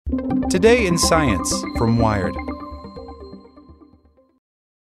Today in Science from Wired.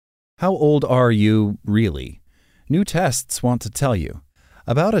 How old are you, really? New tests want to tell you.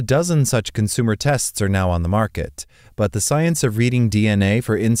 About a dozen such consumer tests are now on the market, but the science of reading DNA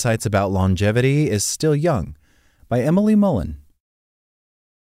for insights about longevity is still young. By Emily Mullen.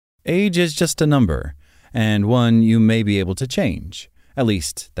 Age is just a number, and one you may be able to change. At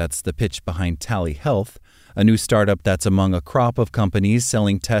least, that's the pitch behind Tally Health, a new startup that's among a crop of companies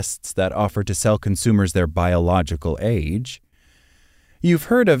selling tests that offer to sell consumers their biological age. You've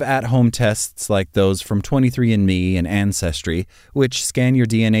heard of at-home tests like those from 23andMe and Ancestry, which scan your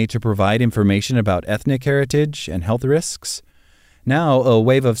DNA to provide information about ethnic heritage and health risks. Now, a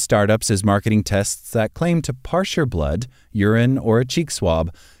wave of startups is marketing tests that claim to parse your blood, urine, or a cheek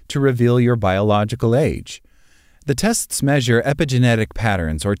swab to reveal your biological age. The tests measure epigenetic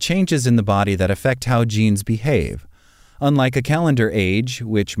patterns or changes in the body that affect how genes behave. Unlike a calendar age,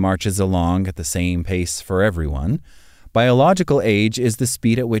 which marches along at the same pace for everyone, biological age is the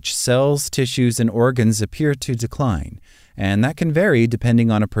speed at which cells, tissues, and organs appear to decline, and that can vary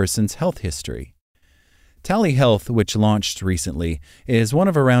depending on a person's health history. Tally Health, which launched recently, is one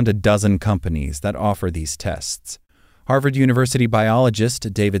of around a dozen companies that offer these tests. Harvard University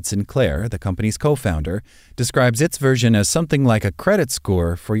biologist David Sinclair, the company's co-founder, describes its version as something like a credit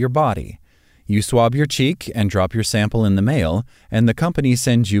score for your body. You swab your cheek and drop your sample in the mail, and the company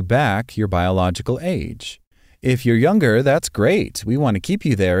sends you back your biological age. If you're younger, that's great. We want to keep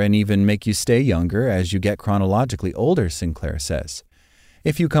you there and even make you stay younger as you get chronologically older, Sinclair says.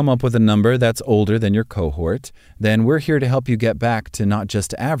 If you come up with a number that's older than your cohort, then we're here to help you get back to not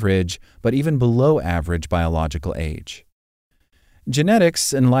just average, but even below average biological age.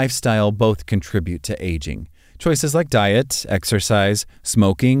 Genetics and lifestyle both contribute to aging. Choices like diet, exercise,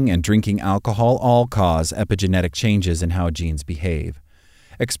 smoking, and drinking alcohol all cause epigenetic changes in how genes behave.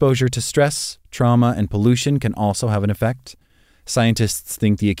 Exposure to stress, trauma, and pollution can also have an effect. Scientists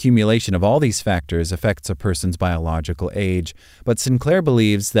think the accumulation of all these factors affects a person's biological age, but Sinclair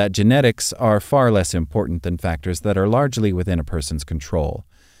believes that genetics are far less important than factors that are largely within a person's control.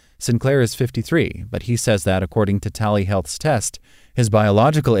 Sinclair is 53, but he says that according to Tally Health's test, his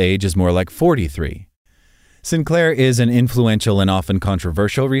biological age is more like 43. Sinclair is an influential and often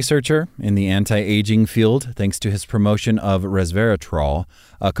controversial researcher in the anti-aging field thanks to his promotion of resveratrol,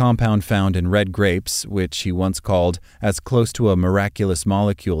 a compound found in red grapes, which he once called as close to a miraculous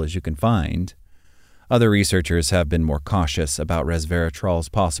molecule as you can find. Other researchers have been more cautious about resveratrol's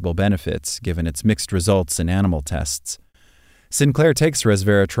possible benefits, given its mixed results in animal tests. Sinclair takes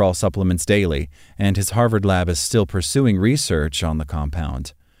resveratrol supplements daily, and his Harvard lab is still pursuing research on the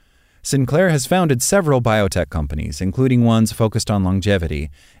compound. Sinclair has founded several biotech companies, including ones focused on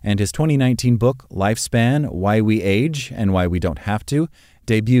longevity, and his 2019 book, Lifespan: Why We Age and Why We Don't Have to,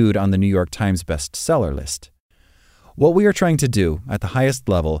 debuted on the New York Times bestseller list. What we are trying to do, at the highest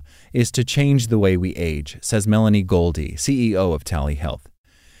level, is to change the way we age, says Melanie Goldie, CEO of Tally Health.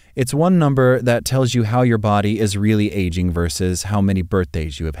 It's one number that tells you how your body is really aging versus how many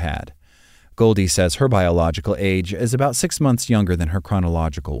birthdays you have had. Goldie says her biological age is about 6 months younger than her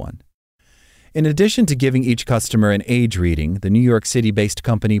chronological one. In addition to giving each customer an age reading, the New York City-based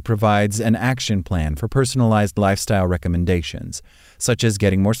company provides an action plan for personalized lifestyle recommendations, such as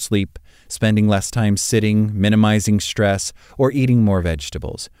getting more sleep, spending less time sitting, minimizing stress, or eating more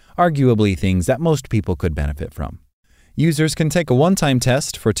vegetables, arguably things that most people could benefit from. Users can take a one-time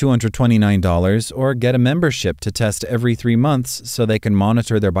test for $229 or get a membership to test every 3 months so they can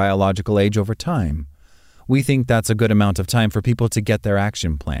monitor their biological age over time. We think that's a good amount of time for people to get their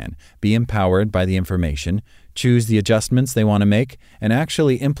action plan, be empowered by the information, choose the adjustments they want to make, and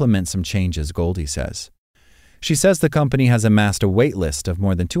actually implement some changes, Goldie says. She says the company has amassed a wait list of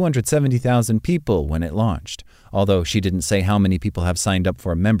more than 270,000 people when it launched, although she didn't say how many people have signed up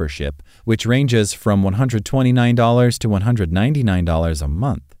for a membership, which ranges from $129 to $199 a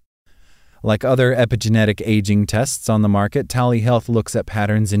month. Like other epigenetic aging tests on the market, Tally Health looks at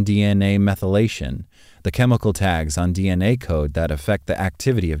patterns in DNA methylation, the chemical tags on DNA code that affect the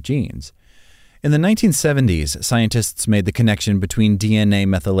activity of genes. In the 1970s, scientists made the connection between DNA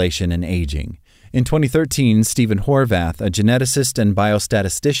methylation and aging. In 2013, Stephen Horvath, a geneticist and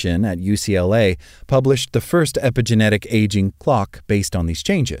biostatistician at UCLA, published the first epigenetic aging clock based on these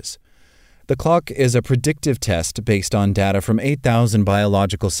changes. The clock is a predictive test based on data from 8,000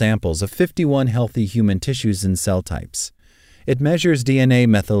 biological samples of 51 healthy human tissues and cell types. It measures DNA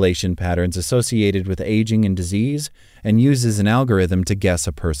methylation patterns associated with aging and disease and uses an algorithm to guess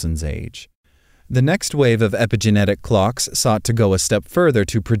a person's age. The next wave of epigenetic clocks sought to go a step further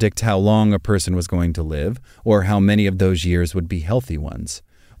to predict how long a person was going to live or how many of those years would be healthy ones.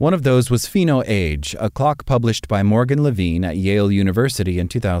 One of those was PhenoAge, a clock published by Morgan Levine at Yale University in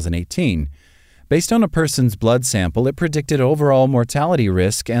 2018. Based on a person's blood sample, it predicted overall mortality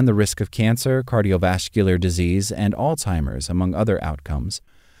risk and the risk of cancer, cardiovascular disease, and Alzheimer's, among other outcomes.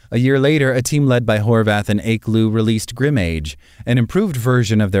 A year later, a team led by Horvath and Akelou released GrimAge, an improved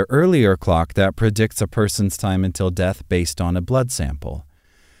version of their earlier clock that predicts a person's time until death based on a blood sample.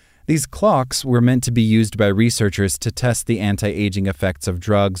 These clocks were meant to be used by researchers to test the anti-aging effects of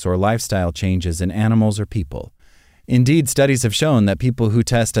drugs or lifestyle changes in animals or people. Indeed, studies have shown that people who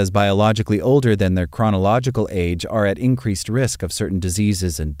test as biologically older than their chronological age are at increased risk of certain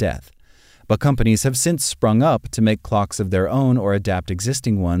diseases and death. But companies have since sprung up to make clocks of their own or adapt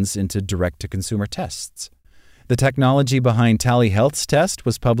existing ones into direct-to-consumer tests. The technology behind Tally Health's test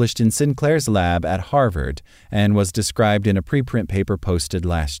was published in Sinclair's lab at Harvard and was described in a preprint paper posted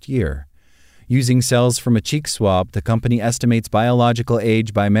last year. Using cells from a cheek swab, the company estimates biological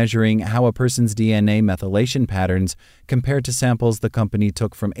age by measuring how a person's DNA methylation patterns compare to samples the company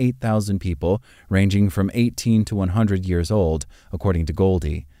took from 8,000 people, ranging from 18 to 100 years old, according to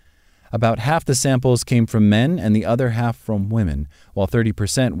Goldie. About half the samples came from men and the other half from women, while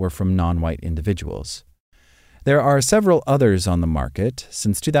 30% were from non-white individuals. There are several others on the market.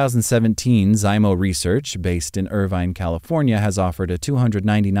 Since 2017, Zymo Research, based in Irvine, California, has offered a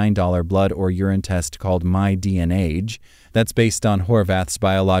 $299 blood or urine test called MyDNAge that's based on Horvath's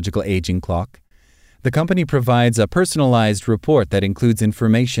biological aging clock. The company provides a personalized report that includes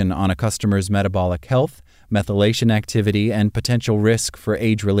information on a customer's metabolic health, methylation activity, and potential risk for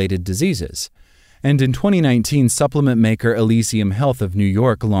age-related diseases. And in 2019, supplement maker Elysium Health of New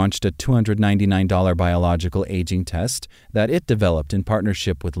York launched a $299 biological aging test that it developed in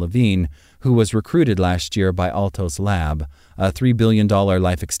partnership with Levine, who was recruited last year by Altos Lab, a $3 billion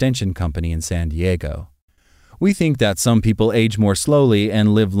life extension company in San Diego. We think that some people age more slowly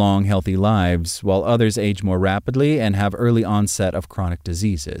and live long, healthy lives, while others age more rapidly and have early onset of chronic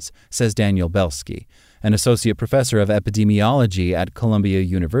diseases, says Daniel Belsky, an associate professor of epidemiology at Columbia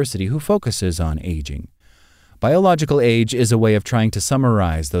University who focuses on aging. Biological age is a way of trying to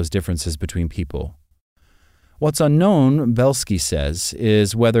summarize those differences between people. What's unknown, Belsky says,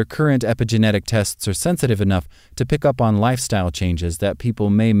 is whether current epigenetic tests are sensitive enough to pick up on lifestyle changes that people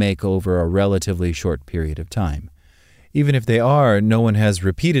may make over a relatively short period of time. Even if they are, no one has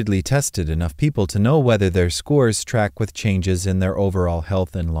repeatedly tested enough people to know whether their scores track with changes in their overall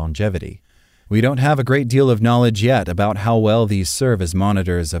health and longevity. We don't have a great deal of knowledge yet about how well these serve as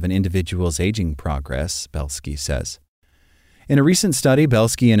monitors of an individual's aging progress, Belsky says. In a recent study,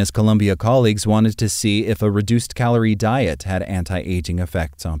 Belsky and his Columbia colleagues wanted to see if a reduced-calorie diet had anti-aging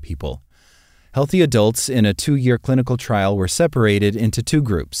effects on people. Healthy adults in a 2-year clinical trial were separated into 2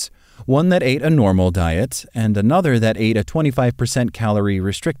 groups, one that ate a normal diet and another that ate a 25%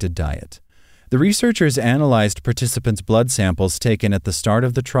 calorie-restricted diet. The researchers analyzed participants' blood samples taken at the start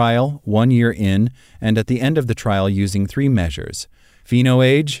of the trial, 1 year in, and at the end of the trial using 3 measures: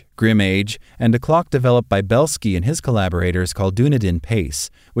 PhenoAge, GrimAge, and a clock developed by Belsky and his collaborators called Dunedin Pace,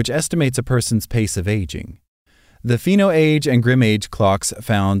 which estimates a person's pace of aging. The PhenoAge and GrimAge clocks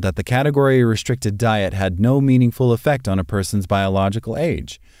found that the category-restricted diet had no meaningful effect on a person's biological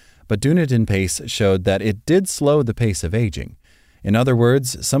age, but Dunedin Pace showed that it did slow the pace of aging. In other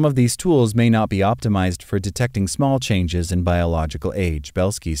words, some of these tools may not be optimized for detecting small changes in biological age,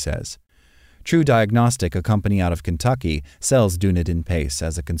 Belsky says. True Diagnostic, a company out of Kentucky, sells Dunedin Pace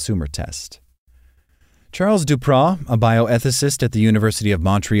as a consumer test. Charles Duprat, a bioethicist at the University of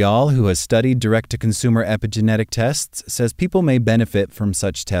Montreal who has studied direct-to-consumer epigenetic tests, says people may benefit from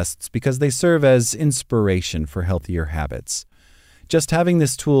such tests because they serve as inspiration for healthier habits. Just having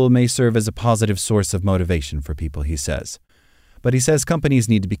this tool may serve as a positive source of motivation for people, he says. But he says companies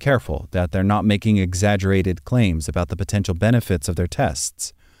need to be careful that they're not making exaggerated claims about the potential benefits of their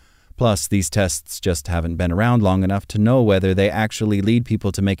tests. Plus, these tests just haven't been around long enough to know whether they actually lead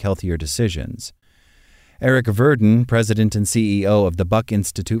people to make healthier decisions. Eric Verdin, president and CEO of the Buck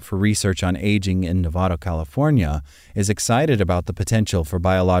Institute for Research on Aging in Novato, California, is excited about the potential for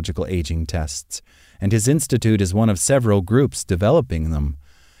biological aging tests, and his institute is one of several groups developing them.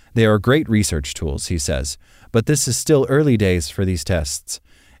 They are great research tools, he says, but this is still early days for these tests.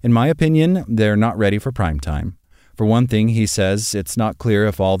 In my opinion, they're not ready for prime time. For one thing, he says, it's not clear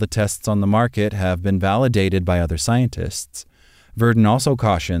if all the tests on the market have been validated by other scientists. Verdin also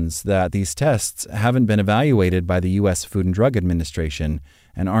cautions that these tests haven't been evaluated by the U.S. Food and Drug Administration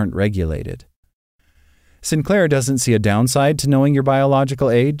and aren't regulated. Sinclair doesn't see a downside to knowing your biological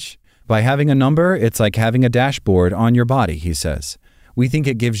age. By having a number, it's like having a dashboard on your body, he says. We think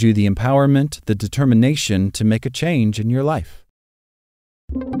it gives you the empowerment, the determination to make a change in your life.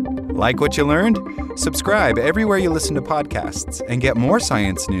 Like what you learned? Subscribe everywhere you listen to podcasts and get more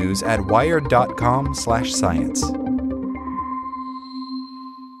science news at wired.com/science.